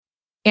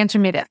Answer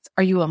me this.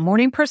 Are you a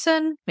morning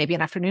person? Maybe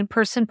an afternoon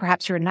person?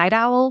 Perhaps you're a night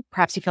owl.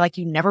 Perhaps you feel like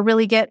you never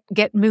really get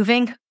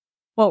moving.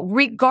 Well,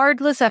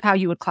 regardless of how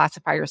you would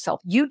classify yourself,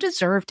 you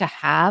deserve to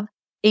have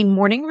a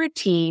morning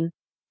routine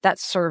that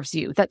serves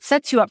you, that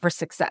sets you up for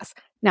success.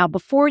 Now,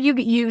 before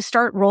you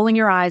start rolling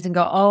your eyes and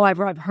go, oh, I've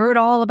heard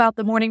all about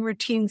the morning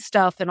routine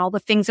stuff and all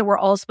the things that we're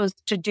all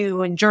supposed to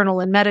do and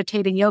journal and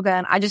meditate and yoga,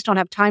 and I just don't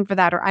have time for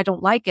that or I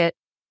don't like it.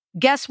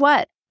 Guess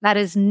what? That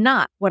is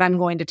not what I'm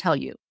going to tell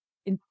you.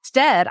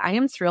 Instead, I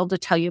am thrilled to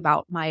tell you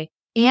about my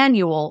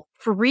annual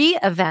free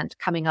event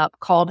coming up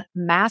called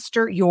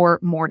Master Your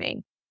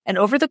Morning. And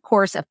over the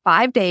course of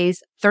 5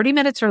 days, 30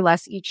 minutes or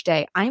less each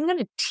day, I'm going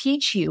to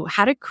teach you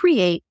how to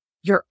create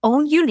your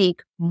own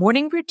unique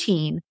morning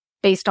routine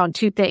based on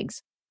two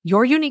things: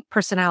 your unique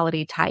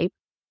personality type,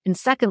 and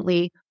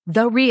secondly,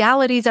 the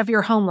realities of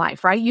your home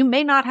life, right? You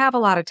may not have a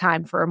lot of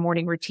time for a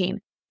morning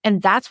routine.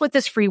 And that's what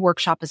this free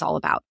workshop is all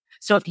about.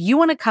 So if you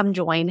want to come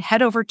join,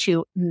 head over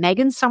to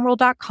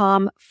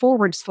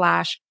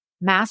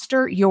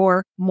megansumrell.com/master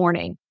your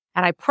morning.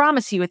 And I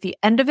promise you at the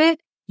end of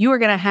it, you are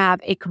going to have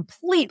a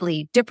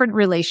completely different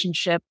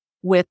relationship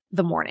with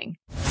the morning.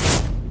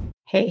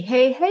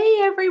 Hey,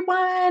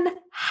 everyone.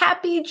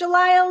 Happy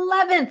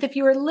July 11th. If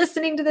you are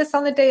listening to this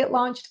on the day it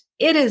launched,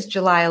 it is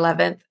July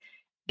 11th.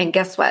 And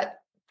guess what?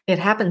 It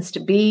happens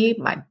to be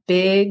my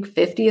big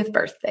 50th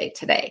birthday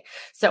today.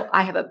 So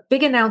I have a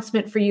big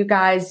announcement for you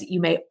guys. You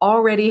may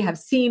already have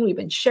seen, we've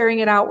been sharing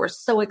it out. We're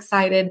so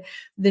excited.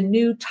 The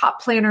new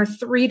Top Planner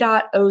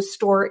 3.0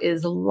 store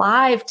is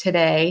live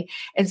today.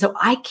 And so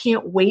I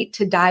can't wait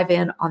to dive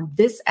in on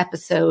this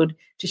episode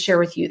to share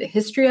with you the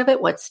history of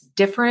it, what's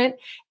different,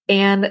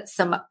 and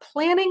some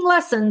planning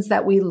lessons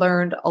that we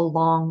learned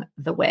along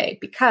the way.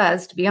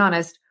 Because to be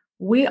honest,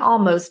 we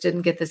almost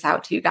didn't get this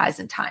out to you guys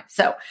in time.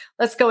 So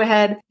let's go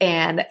ahead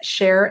and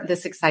share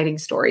this exciting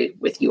story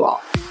with you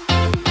all.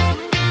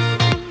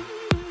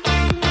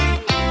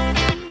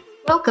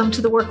 Welcome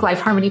to the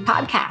Work-Life Harmony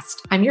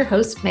Podcast. I'm your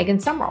host, Megan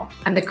Sumrell.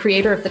 I'm the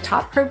creator of the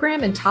Top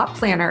Program and Top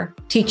Planner,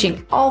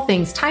 teaching all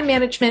things time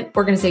management,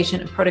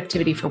 organization, and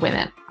productivity for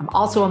women. I'm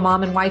also a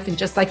mom and wife, and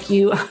just like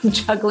you, I'm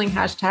juggling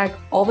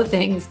 #all the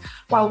things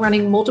while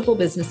running multiple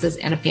businesses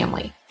and a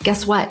family.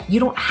 Guess what?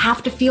 You don't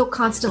have to feel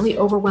constantly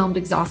overwhelmed,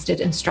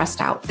 exhausted, and stressed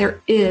out. There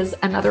is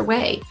another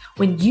way.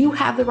 When you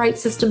have the right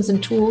systems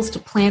and tools to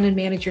plan and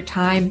manage your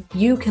time,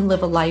 you can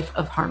live a life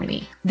of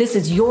harmony. This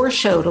is your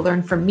show to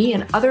learn from me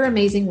and other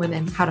amazing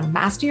women how to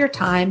master your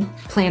time,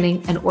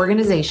 planning, and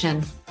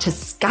organization to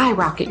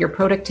skyrocket your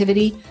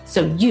productivity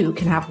so you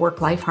can have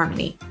work-life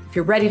harmony. If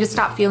you're ready to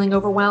stop feeling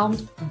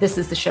overwhelmed, this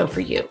is the show for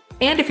you.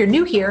 And if you're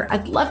new here,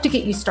 I'd love to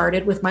get you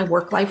started with my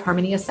Work-Life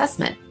Harmony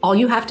Assessment. All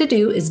you have to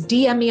do is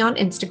DM me on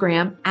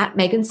Instagram at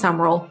Megan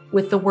Sumrell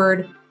with the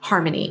word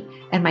harmony,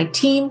 and my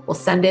team will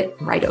send it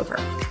right over.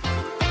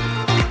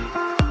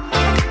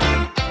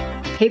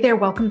 Hey there,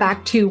 welcome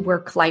back to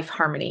Work-Life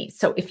Harmony.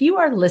 So if you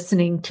are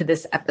listening to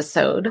this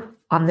episode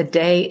on the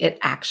day it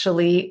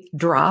actually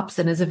drops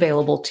and is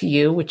available to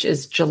you, which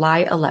is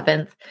July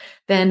 11th,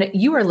 then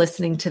you are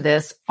listening to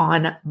this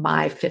on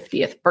my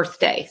 50th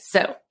birthday.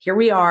 So here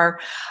we are,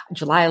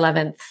 July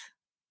 11th,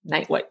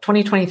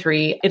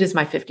 2023. It is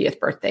my 50th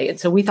birthday. And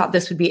so we thought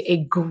this would be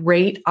a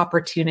great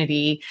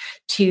opportunity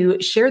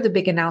to share the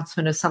big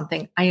announcement of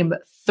something I am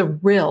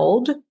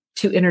thrilled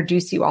to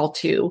introduce you all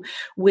to,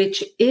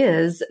 which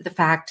is the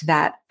fact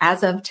that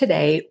as of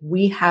today,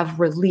 we have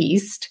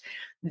released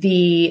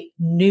the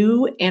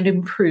new and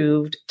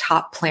improved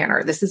Top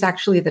Planner. This is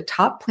actually the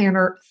Top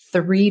Planner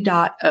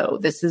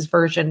 3.0. This is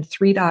version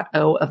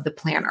 3.0 of the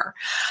planner.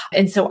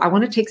 And so I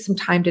want to take some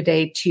time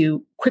today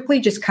to quickly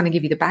just kind of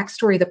give you the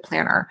backstory of the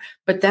planner,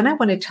 but then I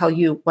want to tell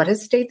you what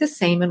has stayed the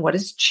same and what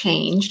has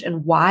changed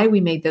and why we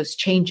made those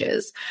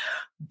changes.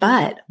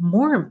 But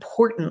more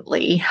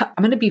importantly, I'm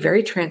going to be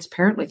very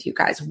transparent with you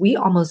guys. We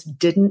almost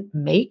didn't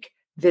make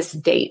this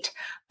date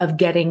of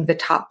getting the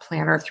Top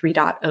Planner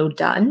 3.0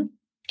 done.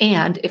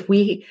 And if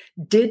we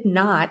did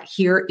not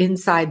here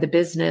inside the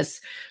business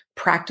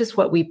practice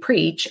what we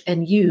preach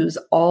and use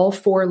all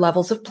 4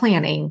 levels of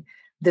planning,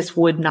 this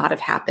would not have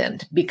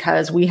happened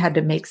because we had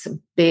to make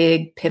some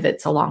big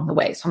pivots along the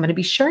way. So I'm going to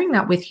be sharing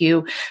that with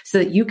you so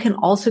that you can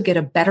also get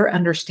a better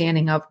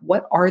understanding of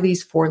what are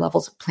these 4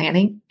 levels of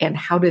planning and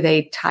how do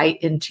they tie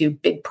into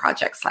big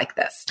projects like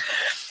this.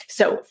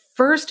 So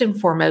first and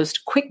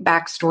foremost, quick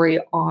backstory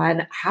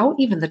on how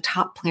even the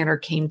Top Planner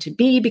came to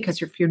be,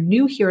 because if you're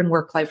new here in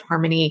Work-Life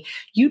Harmony,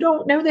 you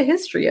don't know the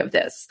history of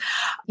this.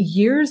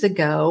 Years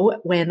ago,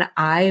 when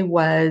I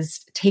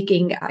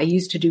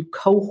used to do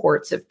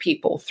cohorts of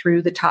people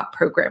through the Top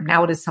program.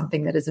 Now it is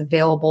something that is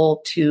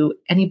available to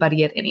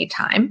anybody at any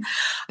time,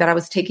 that I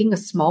was taking a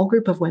small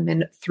group of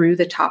women through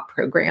the Top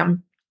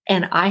program.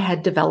 And I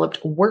had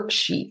developed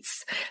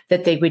worksheets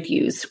that they would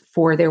use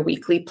for their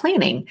weekly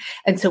planning.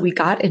 And so we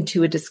got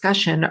into a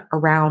discussion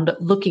around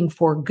looking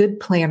for good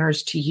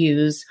planners to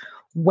use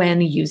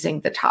when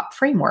using the Top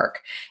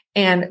framework.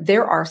 And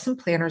there are some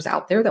planners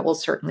out there that will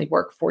certainly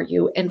work for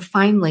you. And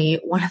finally,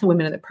 one of the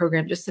women in the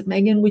program just said,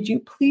 Megan, would you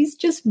please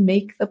just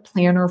make the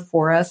planner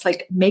for us?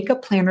 Like make a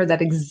planner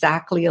that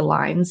exactly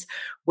aligns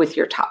with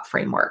your top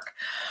framework.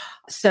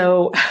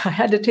 So I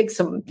had to take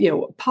some,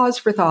 pause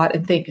for thought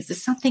and think, is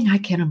this something I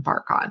can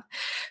embark on?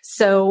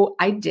 So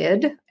I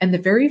did. And the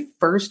very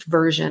first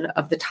version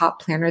of the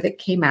top planner that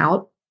came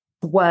out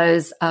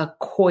was a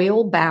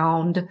coil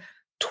bound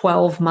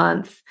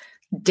 12-month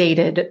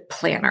dated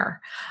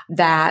planner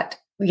that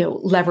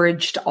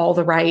leveraged all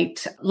the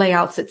right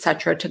layouts, et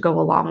cetera, to go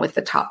along with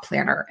the top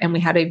planner. And we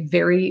had a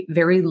very,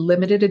 very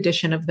limited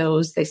edition of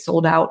those. They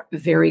sold out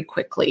very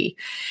quickly.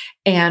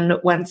 And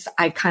once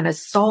I kind of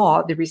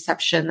saw the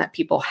reception that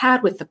people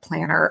had with the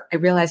planner, I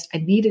realized I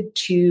needed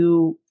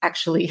to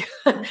actually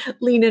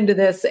lean into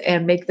this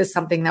and make this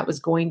something that was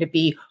going to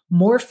be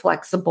more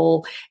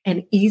flexible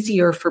and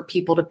easier for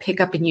people to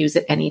pick up and use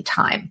at any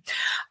time.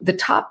 The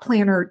Top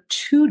Planner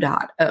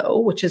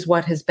 2.0, which is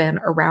what has been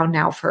around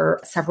now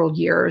for several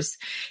years,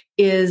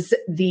 is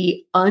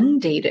the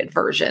undated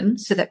version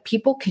so that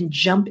people can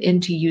jump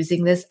into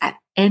using this at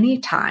any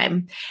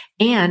time.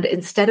 And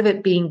instead of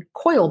it being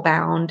coil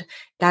bound,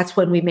 that's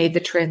when we made the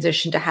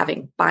transition to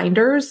having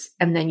binders,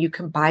 and then you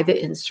can buy the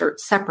insert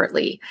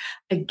separately.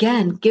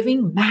 Again,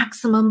 giving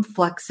maximum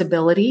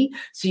flexibility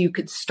so you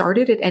could start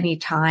it at any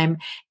time,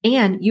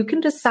 and you can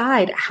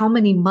decide how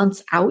many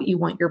months out you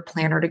want your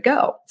planner to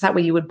go. So that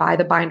way you would buy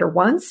the binder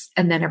once,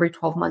 and then every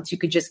 12 months you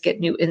could just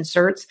get new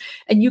inserts,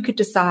 and you could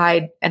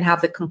decide and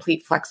have the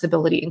complete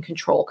flexibility and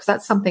control, because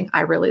that's something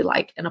I really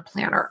like in a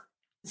planner.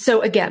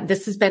 So again,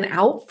 this has been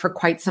out for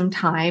quite some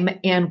time,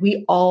 and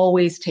we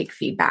always take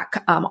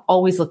feedback,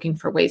 always looking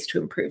for ways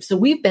to improve. So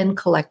we've been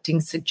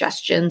collecting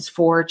suggestions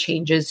for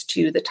changes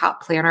to the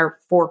Top Planner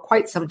for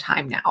quite some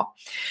time now.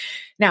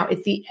 Now,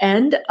 at the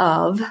end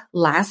of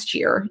last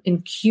year,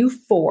 in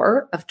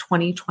Q4 of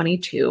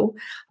 2022,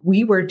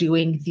 we were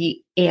doing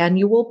the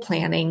annual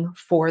planning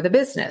for the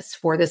business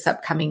for this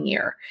upcoming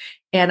year.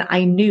 And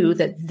I knew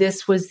that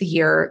this was the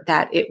year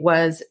that it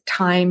was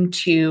time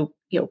to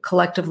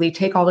collectively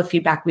take all the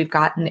feedback we've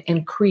gotten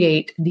and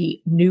create the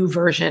new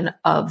version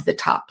of the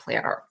Top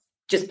Planner.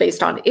 Just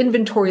based on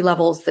inventory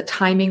levels, the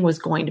timing was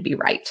going to be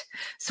right.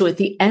 So at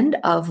the end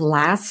of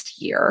last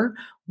year,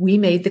 we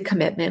made the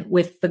commitment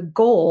with the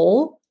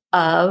goal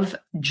of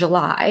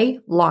July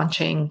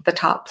launching the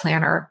Top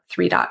Planner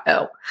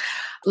 3.0.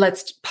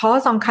 Let's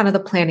pause on kind of the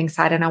planning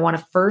side. And I want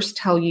to first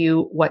tell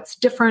you what's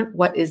different,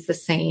 what is the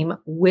same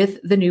with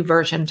the new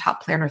version,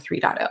 Top Planner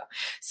 3.0.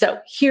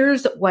 So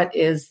here's what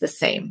is the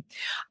same.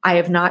 I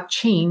have not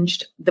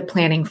changed the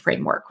planning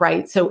framework,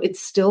 right? So it's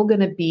still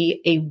going to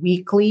be a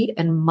weekly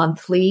and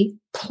monthly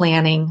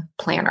planning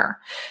planner,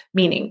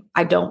 meaning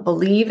I don't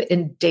believe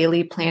in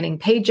daily planning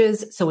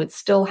pages. So it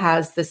still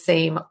has the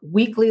same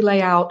weekly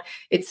layout.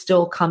 It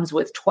still comes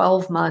with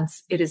 12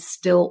 months. It is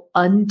still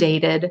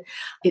undated.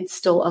 It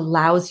still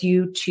allows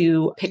you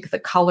to pick the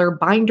color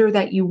binder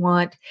that you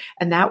want.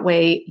 And that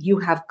way you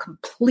have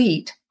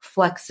complete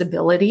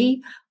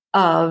flexibility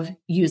of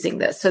using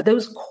this. So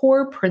those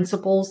core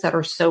principles that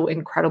are so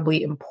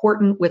incredibly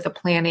important with a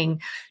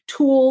planning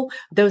tool,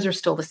 those are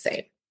still the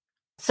same.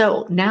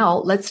 So now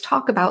let's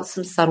talk about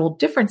some subtle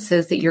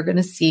differences that you're going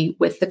to see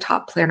with the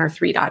Top Planner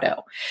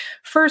 3.0.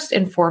 First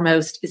and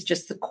foremost is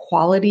just the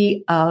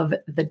quality of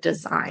the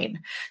design.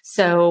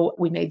 So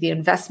we made the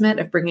investment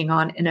of bringing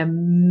on an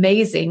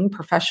amazing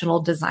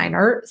professional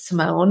designer,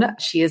 Simone.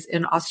 She is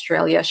in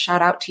Australia.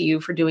 Shout out to you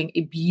for doing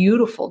a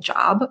beautiful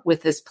job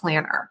with this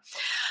planner.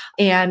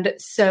 And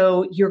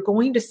so you're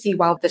going to see,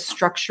 while the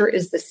structure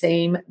is the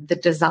same, the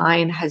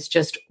design has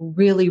just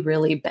really,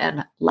 really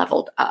been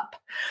leveled up.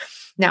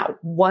 Now,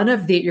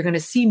 you're going to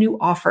see new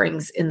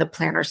offerings in the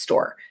planner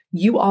store.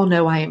 You all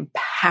know I am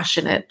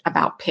passionate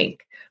about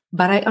pink,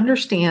 but I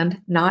understand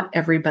not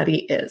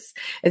everybody is.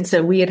 And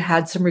so we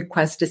had some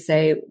requests to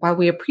say, while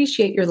we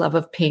appreciate your love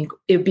of pink,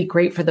 it would be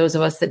great for those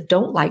of us that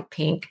don't like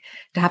pink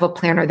to have a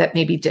planner that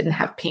maybe didn't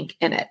have pink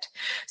in it.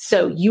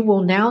 So you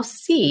will now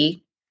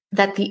see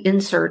that the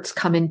inserts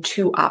come in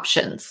two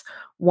options.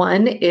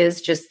 One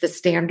is just the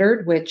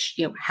standard, which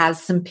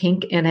has some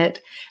pink in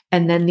it.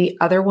 And then the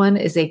other one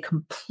is a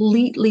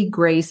completely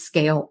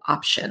grayscale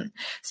option.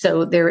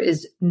 So there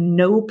is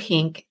no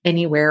pink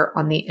anywhere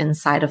on the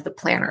inside of the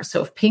planner.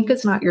 So if pink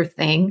is not your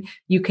thing,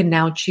 you can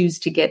now choose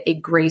to get a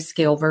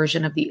grayscale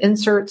version of the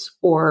inserts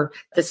or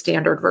the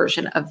standard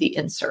version of the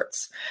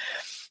inserts.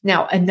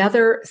 Now,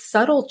 another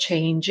subtle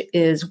change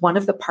is one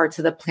of the parts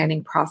of the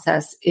planning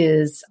process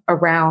is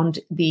around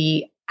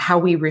how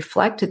we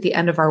reflect at the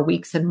end of our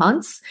weeks and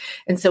months.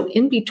 And so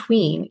in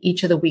between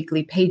each of the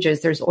weekly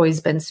pages, there's always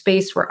been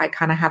space where I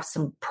kind of have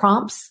some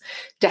prompts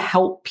to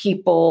help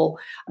people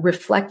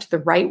reflect the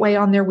right way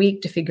on their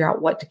week, to figure out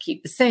what to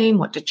keep the same,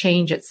 what to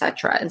change, et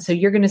cetera. And so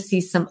you're going to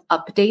see some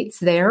updates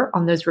there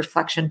on those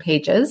reflection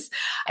pages.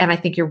 And I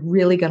think you're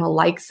really going to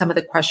like some of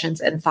the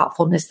questions and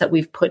thoughtfulness that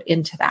we've put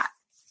into that.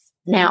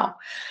 Now,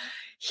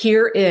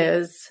 here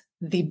is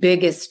the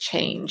biggest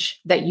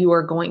change that you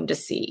are going to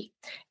see.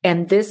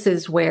 And this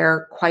is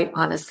where, quite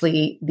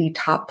honestly, the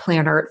Top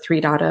Planner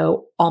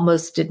 3.0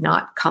 almost did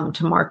not come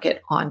to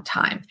market on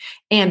time.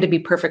 And to be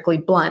perfectly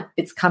blunt,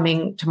 it's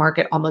coming to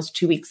market almost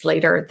 2 weeks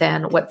later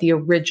than what the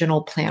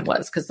original plan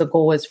was, because the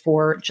goal was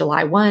for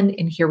July 1,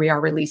 and here we are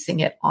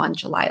releasing it on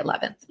July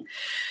 11th.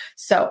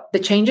 So the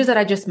changes that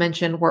I just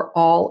mentioned were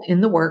all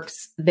in the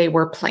works. They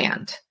were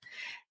planned.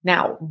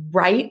 Now,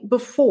 right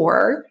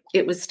before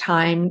it was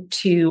time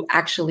to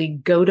actually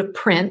go to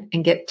print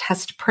and get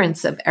test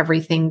prints of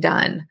everything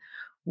done,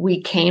 we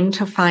came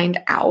to find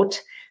out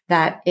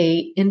that a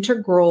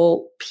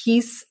integral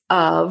piece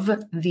of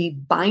the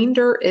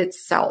binder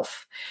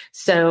itself,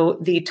 so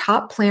the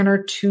Top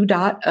Planner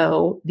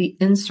 2.0, the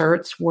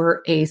inserts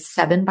were a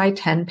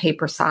 7x10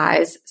 paper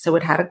size, so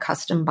it had a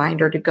custom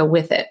binder to go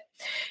with it.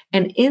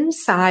 And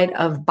inside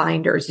of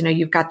binders,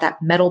 you've got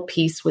that metal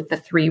piece with the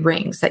 3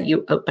 rings that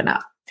you open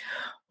up.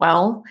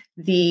 Well,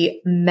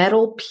 the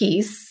metal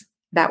piece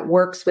that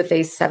works with a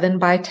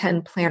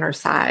 7x10 planner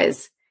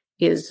size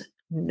is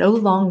no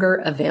longer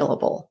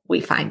available,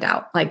 we find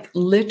out, like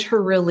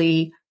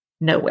literally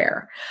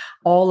nowhere.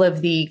 All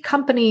of the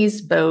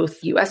companies,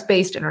 both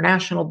US-based,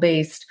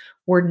 international-based,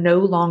 were no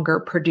longer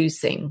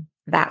producing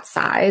that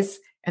size.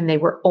 And they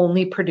were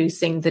only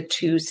producing the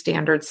 2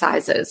 standard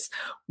sizes,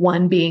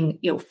 one being,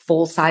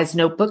 full size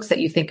notebooks that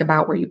you think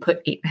about where you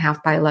put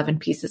 8.5 by 11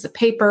 pieces of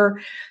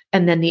paper.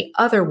 And then the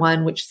other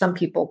one, which some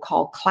people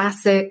call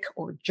classic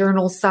or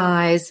journal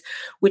size,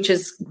 which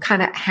is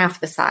kind of half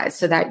the size,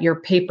 so that your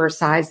paper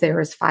size there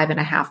is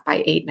 5.5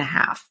 by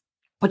 8.5,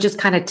 which is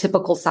kind of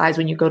typical size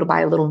when you go to buy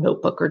a little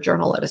notebook or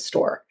journal at a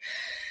store.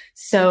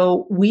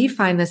 So we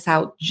find this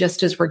out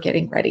just as we're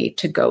getting ready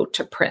to go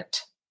to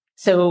print.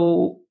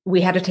 So we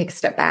had to take a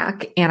step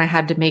back, and I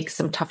had to make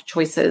some tough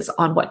choices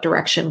on what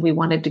direction we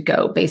wanted to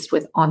go based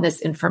on this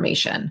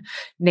information.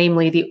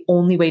 Namely, the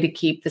only way to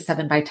keep the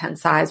 7x10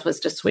 size was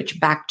to switch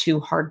back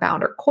to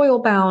hardbound or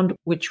coil bound,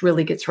 which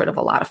really gets rid of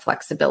a lot of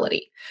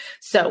flexibility.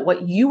 So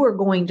what you are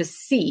going to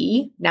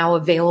see now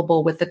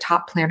available with the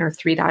Top Planner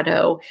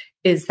 3.0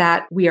 is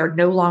that we are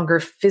no longer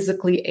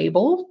physically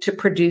able to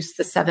produce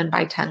the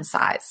 7x10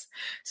 size.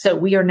 So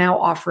we are now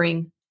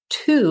offering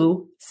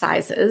 2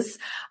 sizes,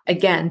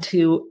 again,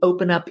 to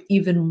open up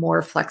even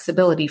more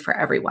flexibility for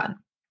everyone.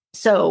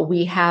 So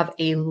we have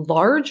a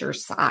larger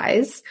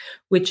size,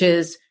 which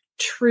is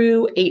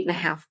true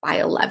 8.5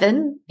 by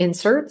 11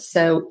 inserts.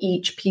 So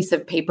each piece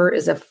of paper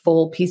is a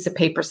full piece of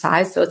paper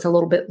size. So it's a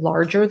little bit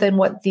larger than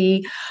what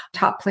the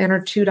Top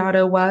Planner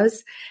 2.0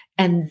 was.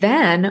 And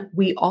then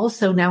we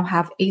also now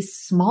have a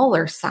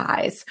smaller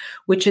size,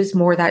 which is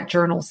more that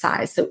journal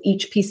size. So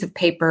each piece of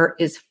paper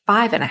is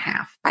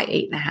 5.5 by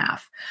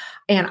 8.5.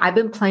 And I've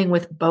been playing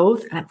with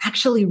both, and I'm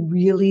actually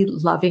really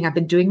loving, I've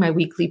been doing my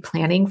weekly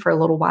planning for a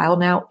little while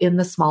now in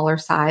the smaller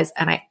size,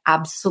 and I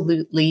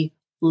absolutely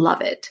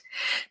love it.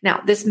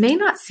 Now, this may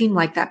not seem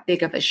like that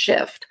big of a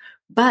shift,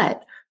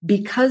 but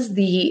because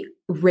the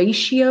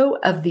ratio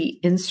of the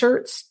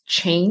inserts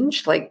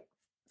changed, like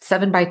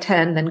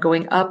 7x10, then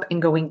going up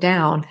and going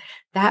down,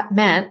 that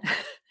meant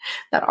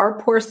that our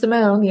poor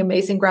Simone, the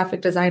amazing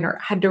graphic designer,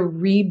 had to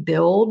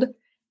rebuild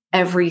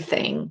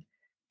everything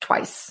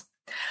twice.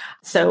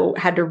 So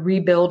had to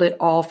rebuild it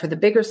all for the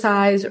bigger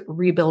size,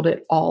 rebuild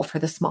it all for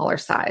the smaller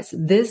size.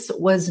 This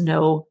was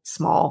no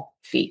small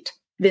feat.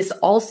 This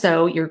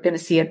also, you're going to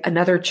see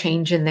another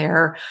change in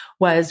there,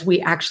 was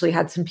we actually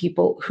had some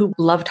people who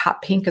loved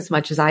hot pink as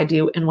much as I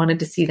do and wanted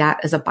to see that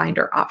as a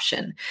binder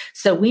option.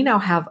 So we now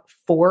have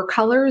 4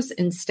 colors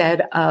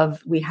instead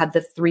of, we had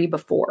the 3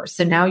 before.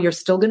 So now you're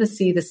still going to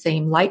see the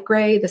same light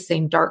gray, the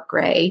same dark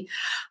gray,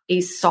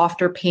 a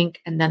softer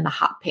pink, and then the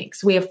hot pink.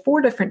 So we have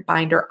 4 different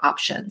binder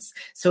options.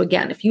 So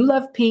again, if you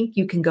love pink,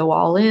 you can go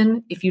all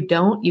in. If you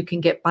don't, you can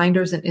get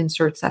binders and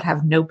inserts that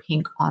have no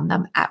pink on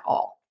them at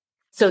all.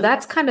 So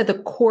that's kind of the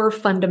core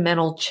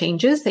fundamental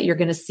changes that you're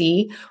going to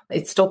see.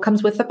 It still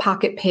comes with the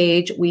pocket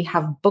page. We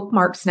have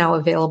bookmarks now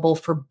available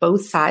for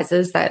both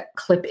sizes that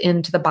clip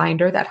into the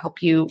binder that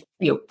help you,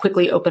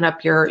 quickly open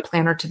up your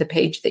planner to the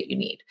page that you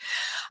need.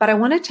 But I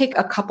want to take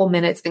a couple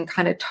minutes and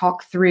kind of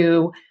talk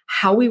through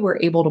how we were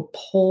able to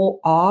pull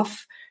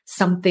off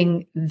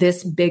something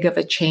this big of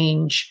a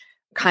change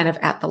kind of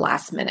at the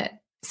last minute.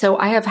 So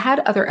I have had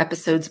other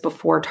episodes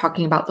before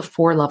talking about the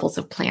 4 levels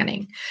of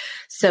planning.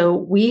 So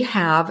we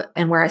have,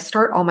 and where I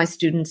start all my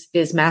students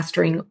is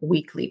mastering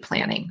weekly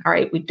planning. All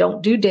right. We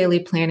don't do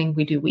daily planning.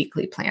 We do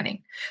weekly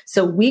planning.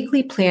 So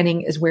weekly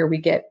planning is where we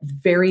get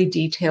very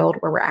detailed,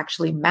 where we're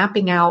actually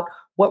mapping out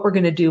what we're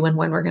going to do and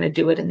when we're going to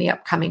do it in the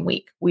upcoming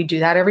week. We do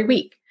that every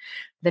week.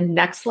 The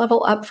next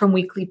level up from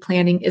weekly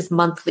planning is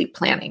monthly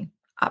planning.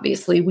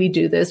 Obviously, we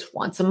do this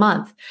once a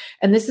month.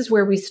 And this is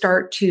where we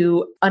start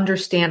to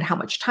understand how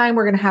much time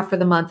we're going to have for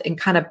the month and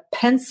kind of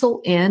pencil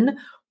in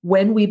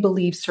when we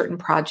believe certain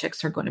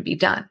projects are going to be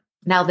done.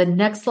 Now, the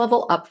next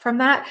level up from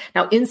that,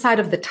 now inside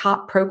of the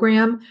top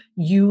program,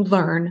 you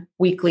learn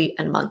weekly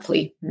and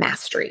monthly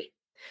mastery.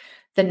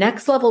 The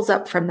next levels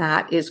up from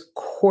that is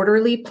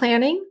quarterly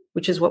planning,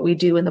 which is what we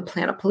do in the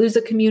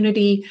Planapalooza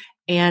community,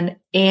 and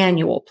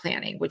annual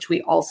planning, which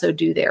we also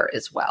do there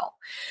as well.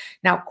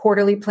 Now,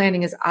 quarterly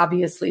planning is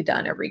obviously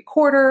done every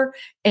quarter.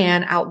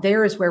 And out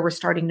there is where we're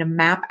starting to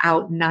map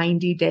out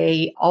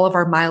 90-day, all of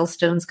our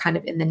milestones kind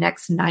of in the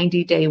next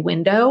 90-day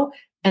window,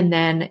 and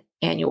then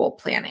annual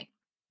planning.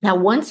 Now,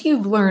 once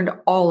you've learned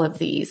all of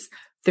these,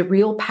 the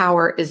real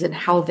power is in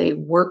how they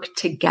work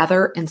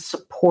together and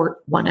support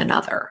one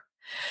another.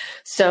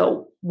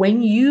 So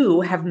when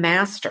you have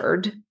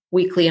mastered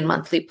weekly and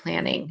monthly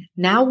planning,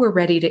 now we're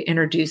ready to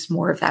introduce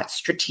more of that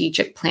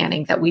strategic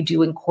planning that we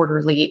do in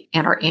quarterly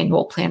and our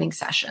annual planning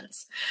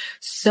sessions,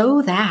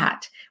 so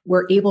that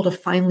we're able to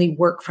finally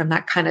work from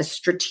that kind of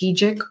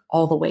strategic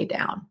all the way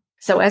down.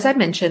 So as I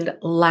mentioned,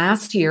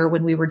 last year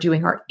when we were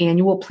doing our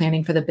annual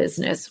planning for the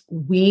business,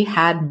 we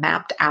had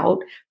mapped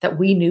out that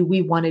we knew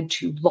we wanted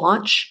to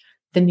launch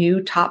the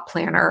new top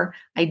planner,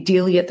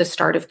 ideally at the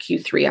start of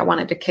Q3. I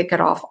wanted to kick it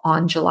off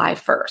on July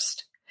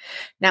 1st.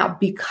 Now,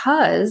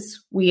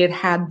 because we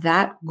had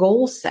that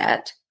goal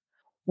set,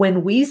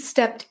 when we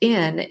stepped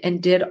in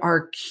and did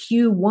our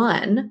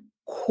Q1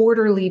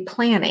 quarterly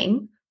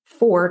planning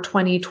for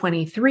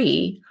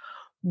 2023,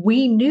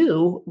 we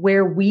knew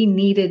where we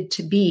needed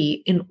to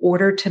be in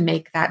order to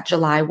make that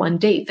July 1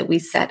 date that we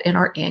set in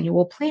our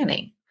annual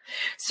planning.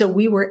 So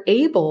we were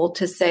able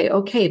to say,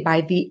 okay,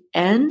 by the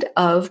end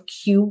of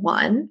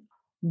Q1,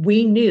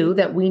 we knew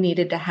that we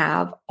needed to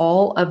have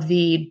all of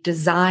the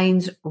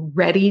designs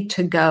ready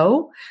to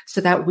go so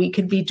that we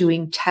could be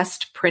doing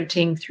test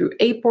printing through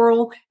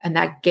April. And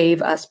that gave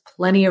us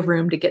plenty of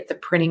room to get the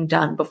printing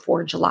done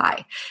before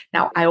July.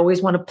 Now, I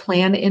always want to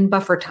plan in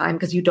buffer time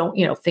because you don't,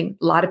 think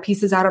a lot of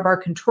pieces out of our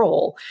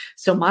control.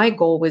 So my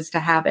goal was to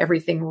have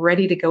everything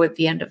ready to go at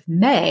the end of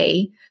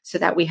May so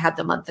that we had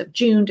the month of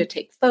June to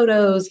take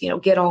photos,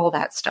 get all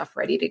that stuff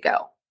ready to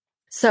go.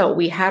 So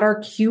we had our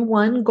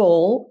Q1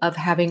 goal of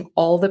having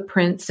all the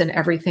prints and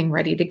everything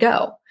ready to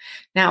go.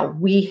 Now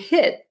we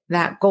hit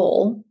that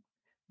goal,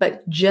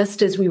 but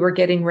just as we were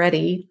getting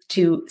ready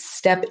to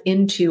step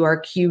into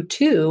our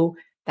Q2,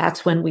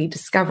 that's when we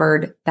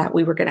discovered that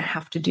we were going to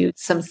have to do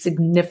some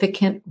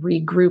significant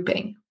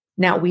regrouping.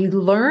 Now we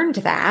learned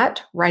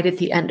that right at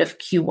the end of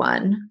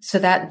Q1, so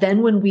that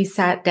then when we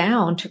sat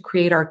down to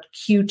create our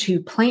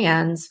Q2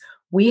 plans,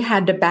 we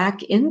had to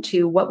back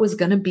into what was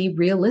going to be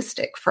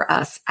realistic for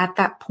us at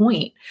that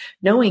point,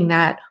 knowing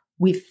that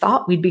we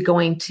thought we'd be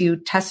going to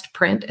test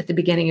print at the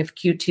beginning of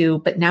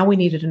Q2, but now we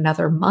needed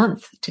another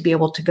month to be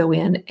able to go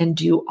in and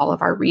do all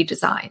of our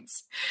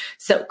redesigns.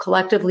 So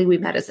collectively, we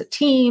met as a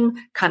team,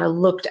 kind of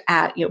looked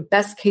at,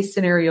 best case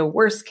scenario,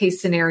 worst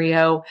case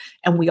scenario,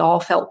 and we all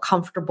felt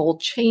comfortable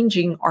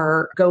changing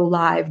our go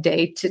live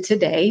day to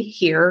today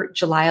here,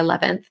 July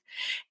 11th.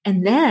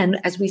 And then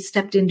as we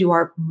stepped into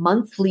our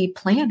monthly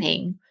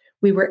planning,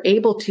 we were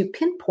able to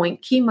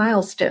pinpoint key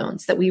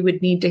milestones that we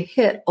would need to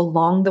hit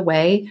along the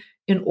way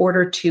in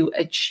order to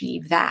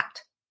achieve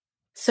that.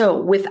 So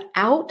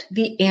without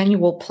the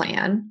annual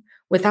plan,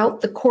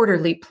 without the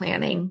quarterly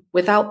planning,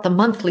 without the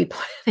monthly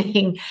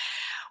planning,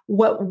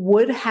 what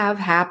would have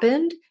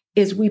happened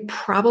is we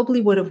probably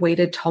would have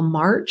waited till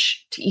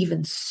March to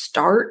even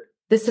start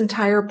this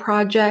entire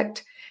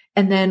project.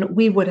 And then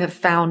we would have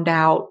found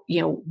out,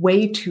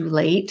 way too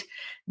late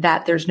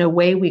that there's no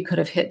way we could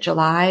have hit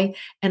July.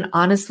 And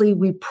honestly,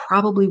 we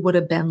probably would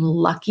have been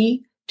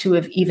lucky to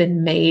have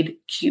even made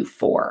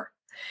Q4.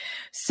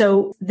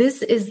 So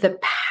this is the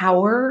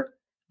power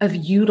of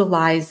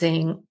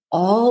utilizing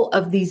all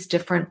of these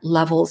different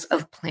levels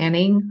of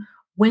planning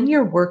when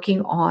you're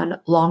working on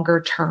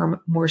longer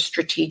term, more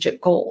strategic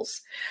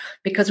goals.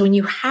 Because when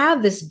you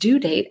have this due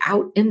date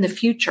out in the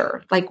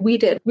future, like we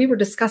did, we were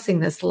discussing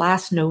this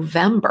last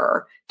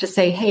November to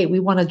say, hey, we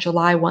want a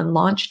July 1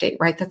 launch date,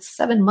 right? That's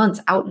 7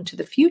 months out into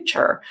the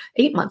future,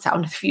 8 months out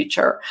into the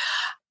future.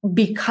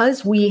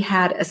 Because we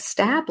had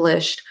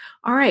established,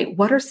 all right,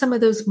 what are some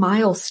of those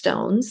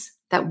milestones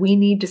that we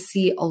need to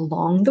see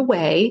along the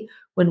way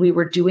when we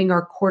were doing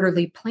our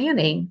quarterly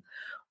planning,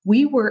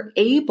 we were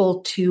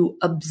able to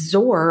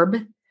absorb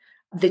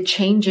the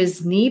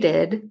changes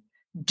needed,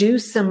 do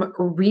some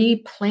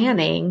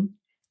replanning,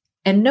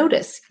 and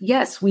notice,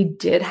 yes, we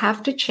did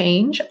have to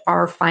change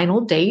our final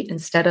date.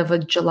 Instead of a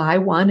July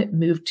 1, it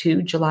moved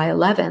to July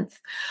 11th.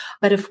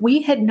 But if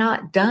we had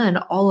not done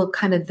all of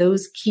kind of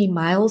those key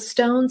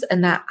milestones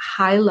and that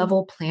high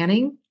level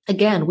planning,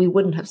 again, we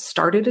wouldn't have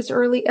started as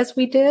early as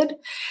we did,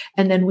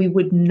 and then we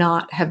would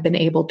not have been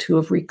able to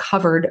have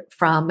recovered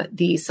from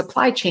the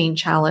supply chain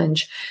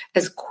challenge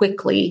as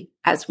quickly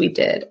as we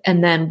did.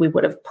 And then we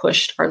would have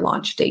pushed our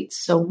launch date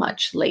so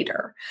much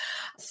later.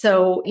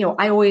 So,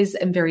 I always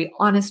am very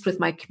honest with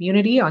my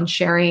community on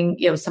sharing,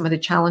 some of the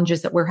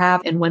challenges that we're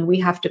having and when we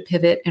have to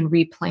pivot and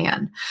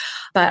replan.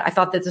 But I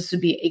thought that this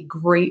would be a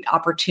great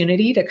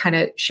opportunity to kind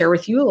of share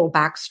with you a little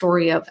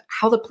backstory of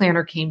how the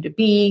planner came to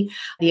be,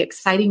 the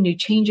exciting new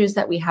changes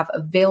that we have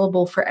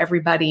available for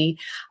everybody.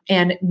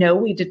 And no,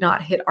 we did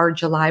not hit our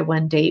July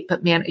 1 date,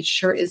 but man, it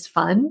sure is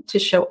fun to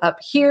show up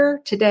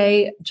here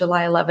today,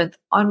 July 11th,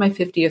 on my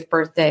 50th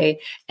birthday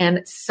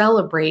and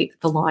celebrate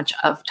the launch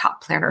of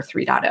Top Planner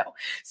 3.0.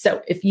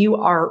 So if you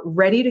are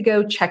ready to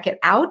go check it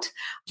out,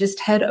 just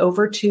head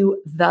over to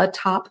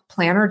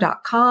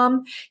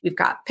thetop.planner.com. We've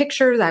got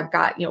pictures. I've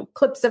got,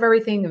 clips of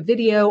everything, a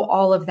video,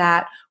 all of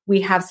that. We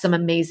have some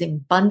amazing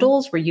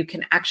bundles where you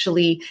can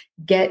actually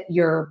get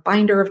your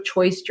binder of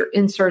choice, your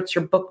inserts,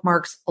 your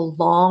bookmarks,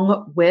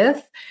 along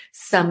with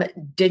some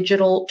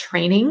digital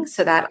training.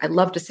 So that I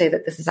love to say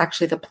that this is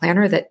actually the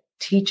planner that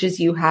teaches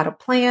you how to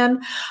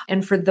plan.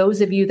 And for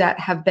those of you that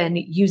have been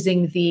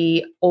using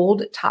the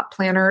old Top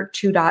Planner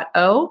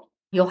 2.0,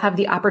 you'll have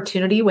the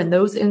opportunity when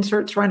those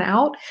inserts run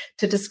out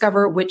to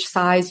discover which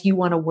size you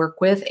want to work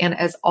with. And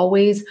as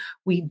always,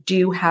 we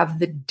do have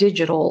the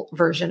digital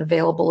version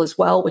available as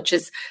well, which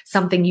is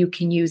something you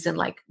can use in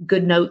like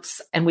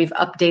GoodNotes. And we've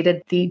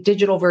updated the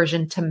digital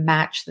version to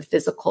match the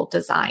physical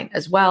design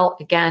as well.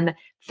 Again,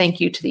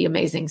 thank you to the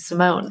amazing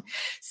Simone.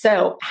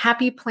 So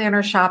happy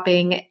planner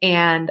shopping.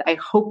 And I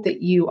hope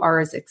that you are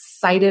as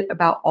excited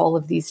about all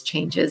of these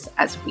changes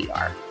as we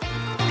are.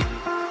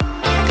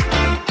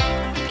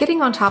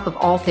 Getting on top of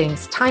all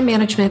things time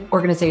management,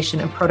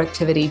 organization, and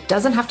productivity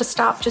doesn't have to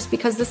stop just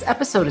because this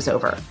episode is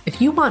over. If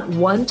you want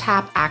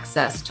one-tap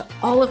access to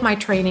all of my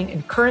training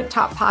and current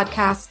top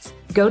podcasts,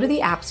 go to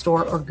the App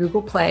Store or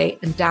Google Play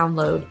and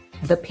download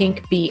the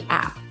Pink Bee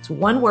app. It's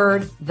one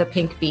word, the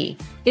Pink Bee.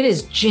 It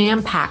is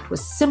jam-packed with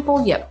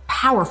simple yet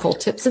powerful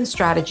tips and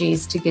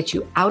strategies to get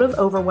you out of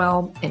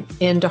overwhelm and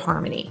into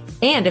harmony.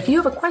 And if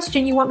you have a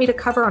question you want me to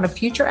cover on a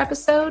future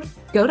episode,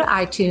 go to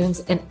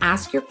iTunes and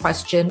ask your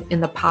question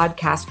in the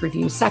podcast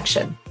review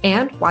section.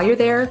 And while you're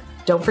there,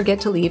 don't forget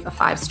to leave a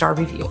 5-star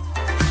review.